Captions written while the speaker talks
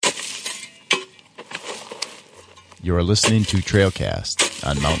You are listening to Trailcast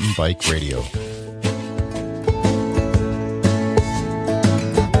on Mountain Bike Radio.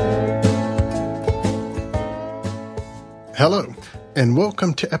 Hello, and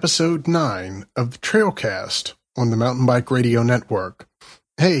welcome to episode 9 of Trailcast on the Mountain Bike Radio Network.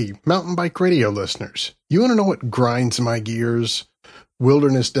 Hey, Mountain Bike Radio listeners, you want to know what grinds my gears?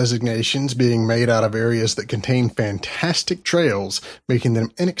 Wilderness designations being made out of areas that contain fantastic trails, making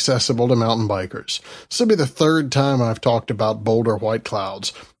them inaccessible to mountain bikers. This will be the third time I've talked about Boulder White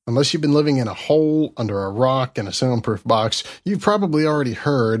Clouds. Unless you've been living in a hole under a rock in a soundproof box, you've probably already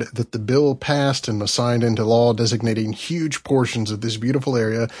heard that the bill passed and was signed into law designating huge portions of this beautiful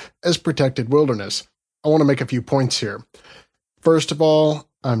area as protected wilderness. I want to make a few points here. First of all,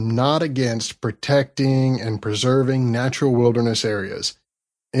 I'm not against protecting and preserving natural wilderness areas.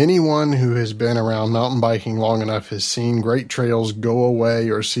 Anyone who has been around mountain biking long enough has seen great trails go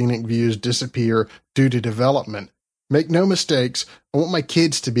away or scenic views disappear due to development. Make no mistakes, I want my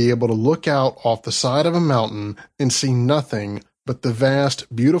kids to be able to look out off the side of a mountain and see nothing but the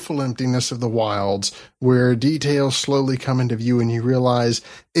vast, beautiful emptiness of the wilds, where details slowly come into view and you realize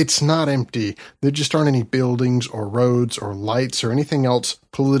it's not empty. There just aren't any buildings or roads or lights or anything else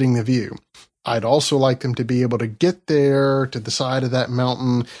polluting the view. I'd also like them to be able to get there to the side of that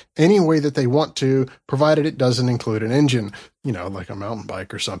mountain any way that they want to, provided it doesn't include an engine, like a mountain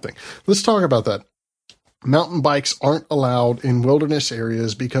bike or something. Let's talk about that. Mountain bikes aren't allowed in wilderness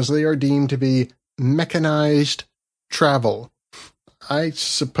areas because they are deemed to be mechanized travel. I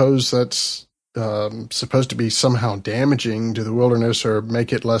suppose that's supposed to be somehow damaging to the wilderness or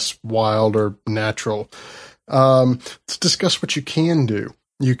make it less wild or natural. Let's discuss what you can do.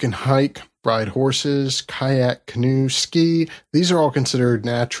 You can hike, ride horses, kayak, canoe, ski. These are all considered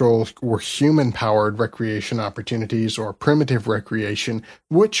natural or human-powered recreation opportunities or primitive recreation,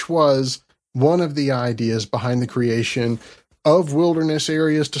 which was one of the ideas behind the creation of wilderness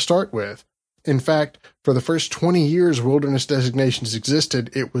areas to start with. In fact, for the first 20 years wilderness designations existed,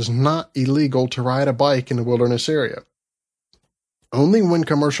 it was not illegal to ride a bike in a wilderness area. Only when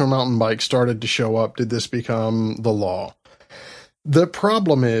commercial mountain bikes started to show up did this become the law. The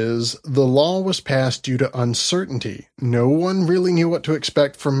problem is, the law was passed due to uncertainty. No one really knew what to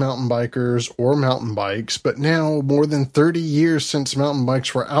expect from mountain bikers or mountain bikes, but now, more than 30 years since mountain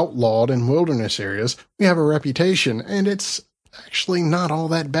bikes were outlawed in wilderness areas, we have a reputation, and it's actually not all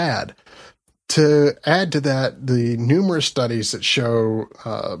that bad. To add to that, the numerous studies that show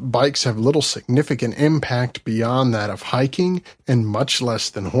bikes have little significant impact beyond that of hiking and much less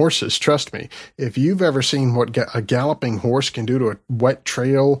than horses. Trust me, if you've ever seen what a galloping horse can do to a wet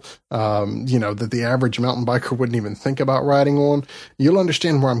trail, that the average mountain biker wouldn't even think about riding on, you'll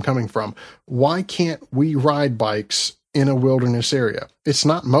understand where I'm coming from. Why can't we ride bikes in a wilderness area? It's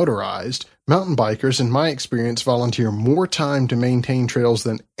not motorized. Mountain bikers, in my experience, volunteer more time to maintain trails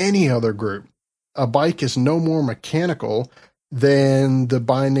than any other group. A bike is no more mechanical than the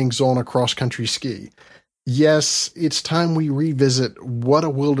bindings on a cross-country ski. Yes, it's time we revisit what a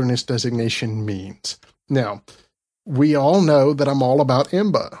wilderness designation means. Now, we all know that I'm all about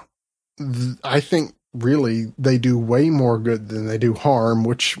IMBA. I think, really, they do way more good than they do harm,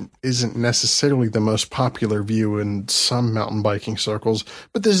 which isn't necessarily the most popular view in some mountain biking circles,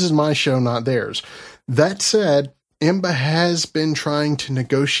 but this is my show, not theirs. That said, IMBA has been trying to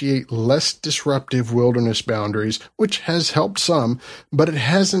negotiate less disruptive wilderness boundaries, which has helped some, but it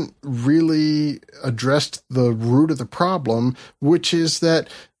hasn't really addressed the root of the problem, which is that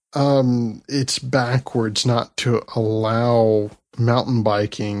it's backwards not to allow mountain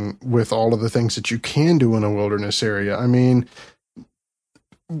biking with all of the things that you can do in a wilderness area. I mean,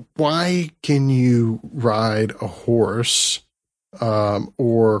 why can you ride a horse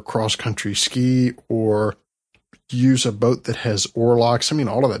or cross-country ski or use a boat that has oar locks? I mean,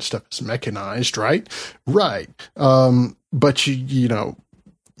 all of that stuff is mechanized, right? Right. But you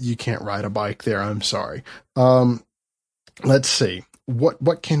can't ride a bike there. I'm sorry. Let's see.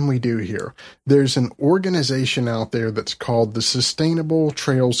 What can we do here? There's an organization out there that's called the Sustainable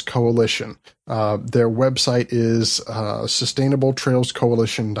Trails Coalition. Their website is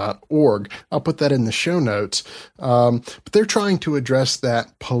sustainabletrailscoalition.org. I'll put that in the show notes. But they're trying to address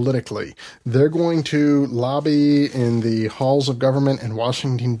that politically. They're going to lobby in the halls of government in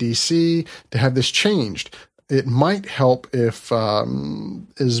Washington, D.C. to have this changed. It might help if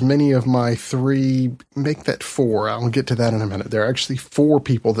as many of my 3, make that 4. I'll get to that in a minute. There are actually 4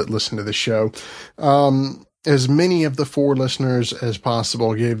 people that listen to the show. As many of the 4 listeners as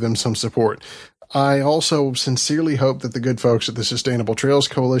possible gave them some support. I also sincerely hope that the good folks at the Sustainable Trails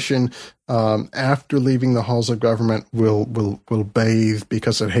Coalition, after leaving the halls of government, will bathe,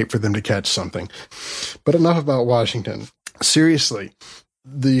 because I'd hate for them to catch something. But enough about Washington. Seriously,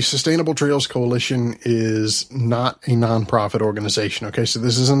 the Sustainable Trails Coalition is not a nonprofit organization. Okay, so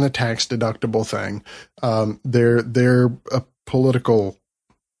this isn't a tax deductible thing. They're a political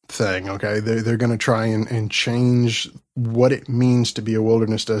thing. Okay, they're going to try and change what it means to be a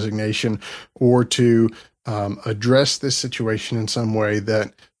wilderness designation, or to address this situation in some way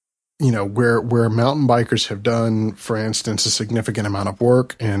that, where mountain bikers have done, for instance, a significant amount of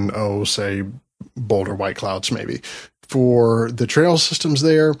work in, say, Boulder, White Clouds, maybe, for the trail systems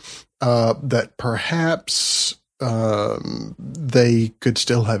there, that perhaps they could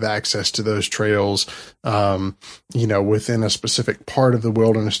still have access to those trails, within a specific part of the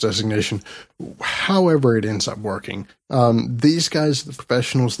wilderness designation, however it ends up working. These guys, the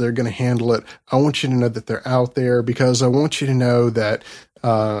professionals, they're going to handle it. I want you to know that they're out there, because I want you to know that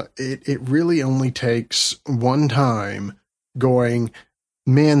it really only takes one time going,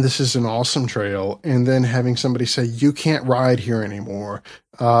 man, this is an awesome trail, and then having somebody say, you can't ride here anymore.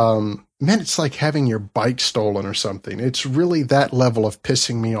 Man, it's like having your bike stolen or something. It's really that level of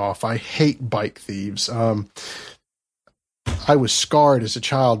pissing me off. I hate bike thieves. I was scarred as a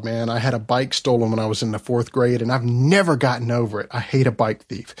child, man. I had a bike stolen when I was in the 4th grade, and I've never gotten over it. I hate a bike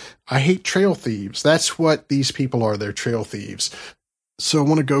thief. I hate trail thieves. That's what these people are. They're trail thieves. So I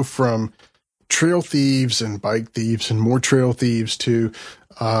want to go from trail thieves and bike thieves and more trail thieves to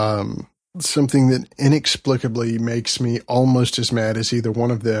something that inexplicably makes me almost as mad as either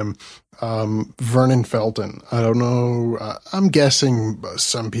one of them. Vernon Felton. I don't know. I'm guessing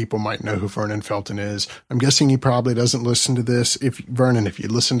some people might know who Vernon Felton is. I'm guessing he probably doesn't listen to this. If you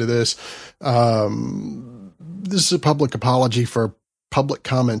listen to this, this is a public apology for public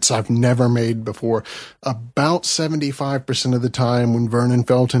comments I've never made before. About 75% of the time when Vernon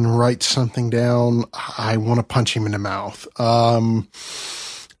Felton writes something down, I want to punch him in the mouth. I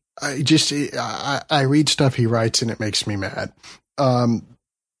read stuff he writes and it makes me mad.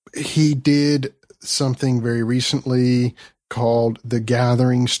 He did something very recently called The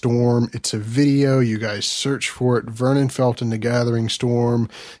Gathering Storm. It's a video. You guys search for it. Vernon Felton, The Gathering Storm.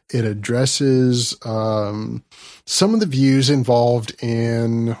 It addresses some of the views involved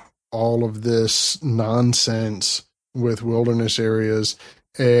in all of this nonsense with wilderness areas.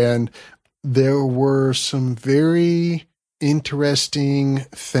 And there were some very interesting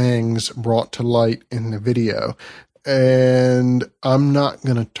things brought to light in the video. And I'm not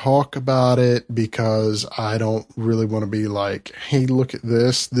going to talk about it because I don't really want to be like, hey, look at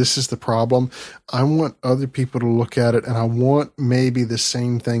this. This is the problem. I want other people to look at it, and I want maybe the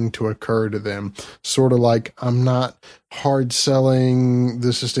same thing to occur to them. Sort of like I'm not hard selling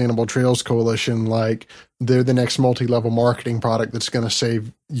the Sustainable Trails Coalition like they're the next multi-level marketing product that's going to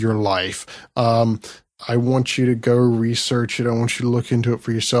save your life. I want you to go research it. I want you to look into it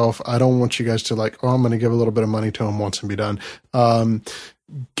for yourself. I don't want you guys to like, oh, I'm going to give a little bit of money to them once and be done.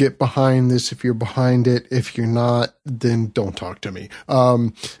 Get behind this if you're behind it. If you're not, then don't talk to me.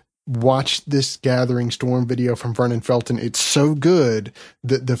 Watch this Gathering Storm video from Vernon Felton. It's so good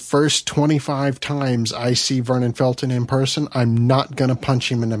that the first 25 times I see Vernon Felton in person, I'm not going to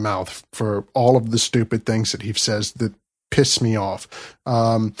punch him in the mouth for all of the stupid things that he says that piss me off.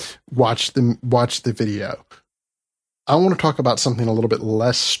 Watch the video. I want to talk about something a little bit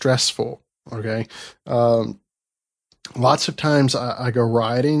less stressful. Okay. Lots of times I go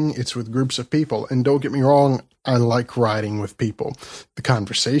riding. It's with groups of people, and don't get me wrong, I like riding with people. The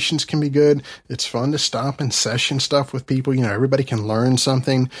conversations can be good. It's fun to stop and session stuff with people. Everybody can learn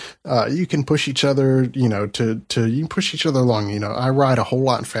something. You can push each other, you can push each other along. I ride a whole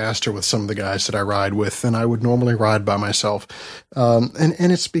lot faster with some of the guys that I ride with than I would normally ride by myself. And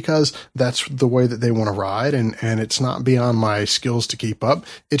it's because that's the way that they want to ride. And it's not beyond my skills to keep up.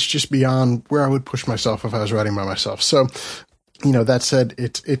 It's just beyond where I would push myself if I was riding by myself. So, that said,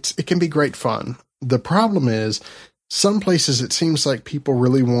 it can be great fun. The problem is some places it seems like people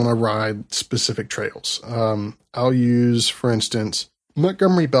really want to ride specific trails. I'll use, for instance,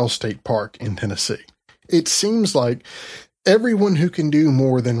 Montgomery Bell State Park in Tennessee. It seems like everyone who can do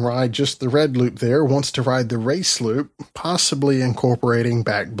more than ride just the red loop there wants to ride the race loop, possibly incorporating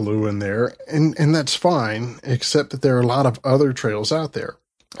Back Blue in there. And that's fine, except that there are a lot of other trails out there.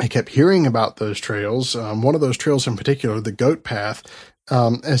 I kept hearing about those trails. One of those trails in particular, the Goat Path,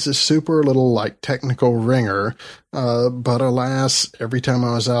 as a super little like technical ringer. But alas, every time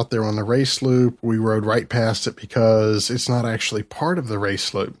I was out there on the race loop, we rode right past it because it's not actually part of the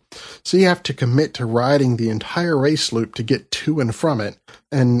race loop. So you have to commit to riding the entire race loop to get to and from it.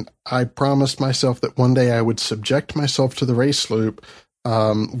 And I promised myself that one day I would subject myself to the race loop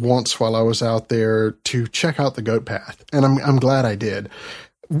once while I was out there to check out the goat path. And I'm glad I did.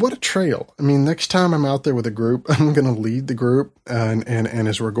 What a trail. I mean, next time I'm out there with a group, I'm going to lead the group. And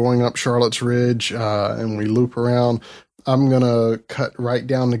as we're going up Charlotte's Ridge and we loop around, I'm going to cut right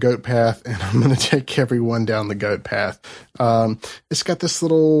down the goat path and I'm going to take everyone down the goat path. It's got this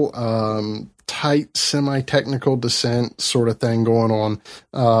little tight, semi-technical descent sort of thing going on.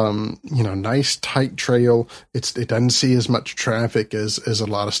 Nice tight trail. It doesn't see as much traffic as a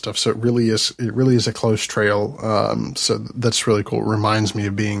lot of stuff. So it really is a close trail. So that's really cool. It reminds me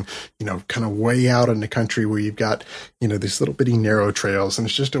of being, kind of way out in the country where you've got, these little bitty narrow trails and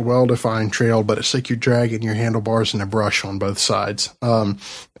it's just a well-defined trail, but it's like you're dragging your handlebars in a brush on both sides.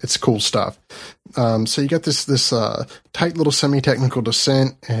 It's cool stuff. So you got this tight little semi-technical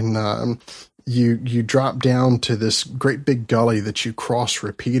descent and, you drop down to this great big gully that you cross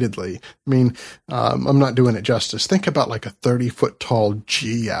repeatedly. I mean, I'm not doing it justice. Think about like a 30-foot tall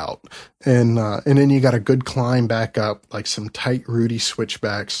G out. And then you got a good climb back up, like some tight, rooty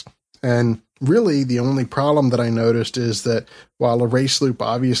switchbacks. And really the only problem that I noticed is that while a race loop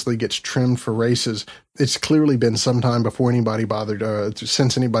obviously gets trimmed for races, it's clearly been some time before anybody bothered,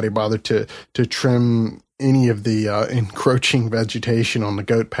 since anybody bothered to trim any of the encroaching vegetation on the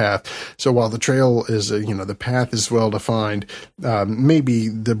goat path. So while the trail is, the path is well defined, maybe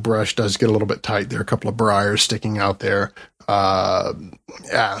the brush does get a little bit tight. There are a couple of briars sticking out there. Do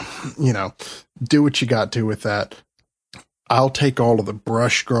what you got to with that. I'll take all of the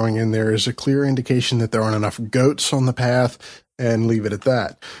brush growing in there as a clear indication that there aren't enough goats on the path and leave it at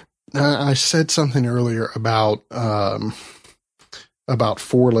that. I said something earlier about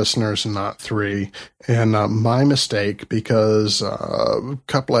 4 listeners and not 3. And my mistake, because a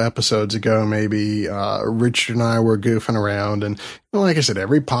couple of episodes ago, maybe Richard and I were goofing around. And like I said,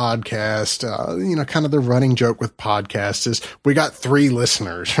 every podcast, kind of the running joke with podcasts is we got 3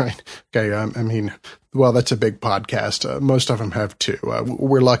 listeners, right? Okay. Well, that's a big podcast. Most of them have 2.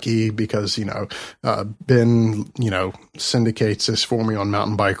 We're lucky because, Ben, syndicates this for me on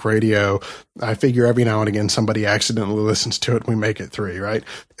Mountain Bike Radio. I figure every now and again somebody accidentally listens to it and we make it 3, right?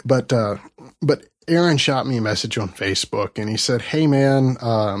 But Aaron shot me a message on Facebook and he said, "Hey man,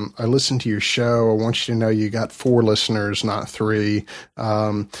 I listened to your show. I want you to know you got 4 listeners, not 3.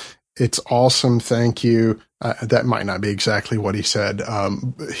 It's awesome. Thank you." That might not be exactly what he said.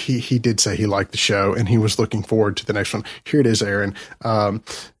 He did say he liked the show and he was looking forward to the next one. Here it is, Aaron. And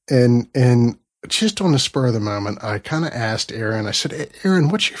just on the spur of the moment, I kind of asked Aaron, I said, "Aaron,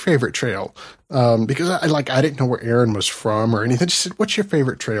 what's your favorite trail?" Because I didn't know where Aaron was from or anything. I just said, "What's your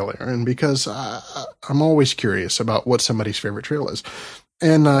favorite trail, Aaron?" Because I'm always curious about what somebody's favorite trail is.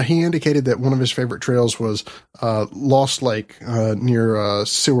 And he indicated that one of his favorite trails was Lost Lake near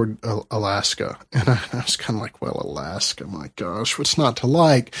Seward, Alaska. And I was kind of like, well, Alaska, my gosh, what's not to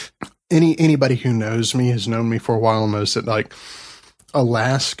like? Anybody who knows me, has known me for a while, knows that like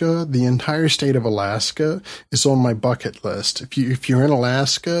Alaska, the entire state of Alaska is on my bucket list. If you're in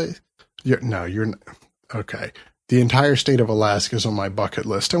Alaska, you're not. Okay. The entire state of Alaska is on my bucket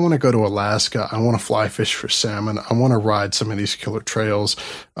list. I want to go to Alaska. I want to fly fish for salmon. I want to ride some of these killer trails.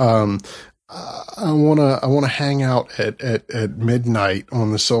 I want to hang out at midnight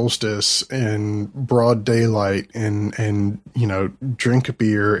on the solstice in broad daylight and drink a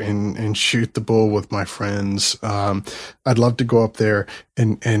beer and shoot the bull with my friends. I'd love to go up there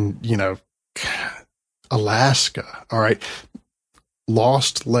and Alaska. All right.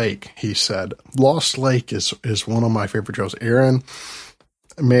 Lost Lake, he said. Lost Lake is one of my favorite trails. Aaron,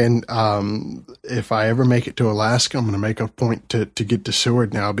 man, if I ever make it to Alaska, I'm going to make a point to get to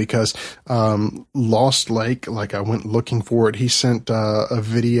Seward now because Lost Lake, like I went looking for it. He sent a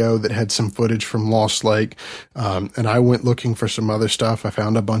video that had some footage from Lost Lake, and I went looking for some other stuff. I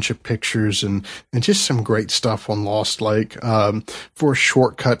found a bunch of pictures and just some great stuff on Lost Lake. For a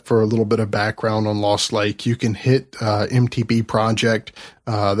shortcut for a little bit of background on Lost Lake, you can hit MTB Project.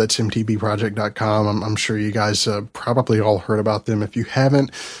 That's mtbproject.com. I'm sure you guys probably all heard about them. If you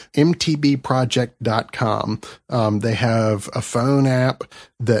haven't, mtbproject.com. They have a phone app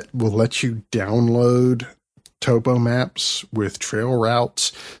that will let you download topo maps with trail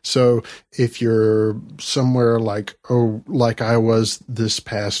routes. So if you're somewhere like I was this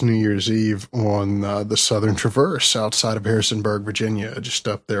past New Year's Eve on the Southern Traverse outside of Harrisonburg, Virginia, just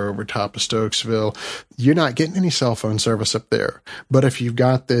up there over top of Stokesville, you're not getting any cell phone service up there. But if you've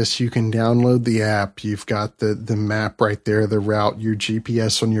got this, you can download the app. You've got the map right there, the route. Your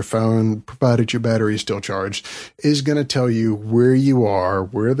GPS on your phone, provided your battery is still charged, is going to tell you where you are,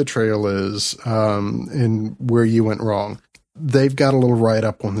 where the trail is, and where you went wrong. They've got a little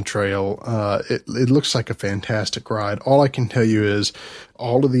write-up on the trail. It looks like a fantastic ride. All I can tell you is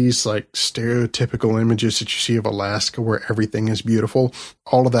all of these like stereotypical images that you see of Alaska where everything is beautiful,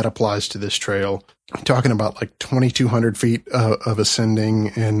 all of that applies to this trail. I'm talking about like 2,200 feet of ascending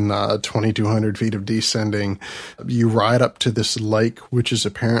and 2,200 feet of descending. You ride up to this lake, which is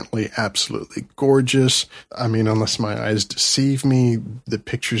apparently absolutely gorgeous. I mean, unless my eyes deceive me, the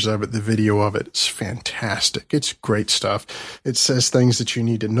pictures of it, the video of it, it's fantastic. It's great stuff. It says things that you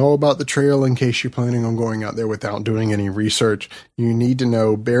need to know about the trail in case you're planning on going out there without doing any research. You need to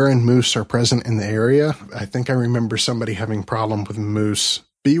know bear and moose are present in the area. I think I remember somebody having problem with moose.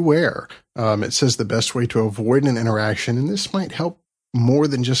 Beware. It says the best way to avoid an interaction, and this might help more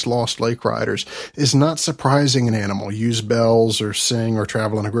than just lost lake riders, is not surprising an animal. Use bells or sing or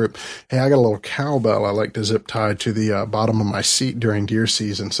travel in a group. Hey, I got a little cowbell I like to zip tie to the bottom of my seat during deer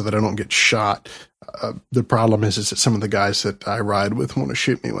season so that I don't get shot. The problem is that some of the guys that I ride with want to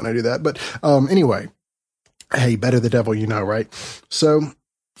shoot me when I do that. But anyway, hey, better the devil you know, right? So,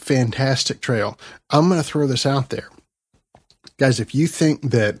 fantastic trail. I'm going to throw this out there. Guys, if you think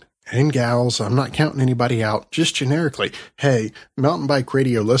that, and gals, I'm not counting anybody out, just generically, hey, Mountain Bike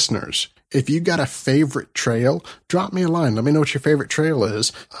Radio listeners, if you got a favorite trail, drop me a line. Let me know what your favorite trail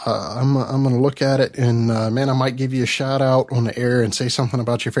is. I'm going to look at it and, man, I might give you a shout out on the air and say something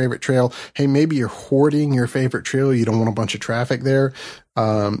about your favorite trail. Hey, maybe you're hoarding your favorite trail. You don't want a bunch of traffic there.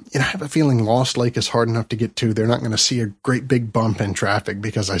 I have a feeling Lost Lake is hard enough to get to. They're not going to see a great big bump in traffic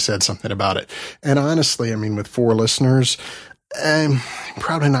because I said something about it. And honestly, I mean, with 4 listeners, I'm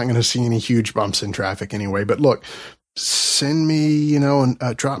probably not going to see any huge bumps in traffic anyway. But look, send me, and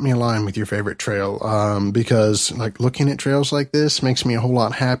drop me a line with your favorite trail, because like looking at trails like this makes me a whole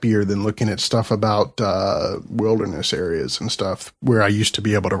lot happier than looking at stuff about wilderness areas and stuff where I used to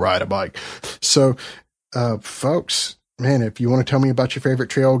be able to ride a bike. So, folks, man, if you want to tell me about your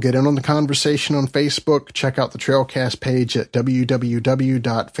favorite trail, get in on the conversation on Facebook. Check out the Trailcast page at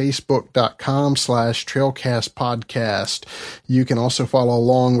www.facebook.com/trailcastpodcast. You can also follow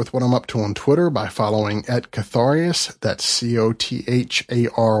along with what I'm up to on Twitter by following @Cotharius, that's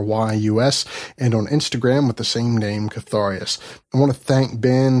COTHARYUS, and on Instagram with the same name, Cotharius. I want to thank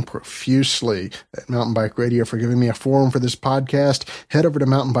Ben profusely at Mountain Bike Radio for giving me a forum for this podcast. Head over to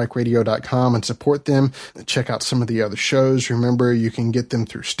mountainbikeradio.com and support them. Check out some of the other shows. Remember, you can get them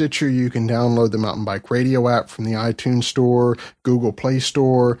through Stitcher. You can download the Mountain Bike Radio app from the iTunes Store, Google Play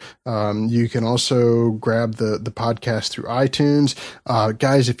Store. You can also grab the podcast through iTunes.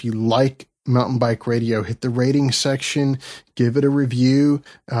 Guys, if you like Mountain Bike Radio, hit the rating section, give it a review.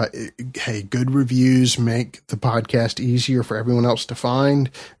 Hey, good reviews make the podcast easier for everyone else to find.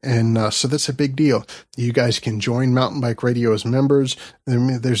 And so that's a big deal. You guys can join Mountain Bike Radio as members.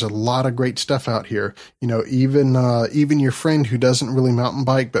 There's a lot of great stuff out here. Even your friend who doesn't really mountain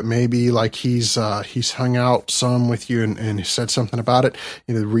bike, but maybe like he's hung out some with you and said something about it.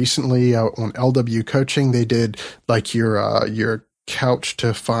 Recently on LW Coaching, they did like your couch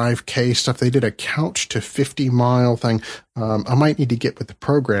to 5K stuff. They did a couch to 50-mile thing. I might need to get with the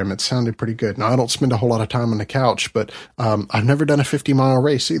program. It sounded pretty good. Now, I don't spend a whole lot of time on the couch, but I've never done a 50-mile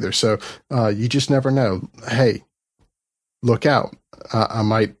race either. So you just never know. Hey, look out. I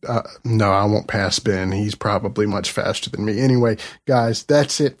might, no, I won't pass Ben. He's probably much faster than me. Anyway, guys,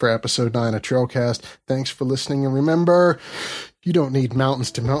 that's it for episode 9 of Trailcast. Thanks for listening. And remember, you don't need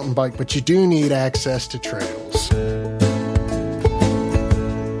mountains to mountain bike, but you do need access to trails.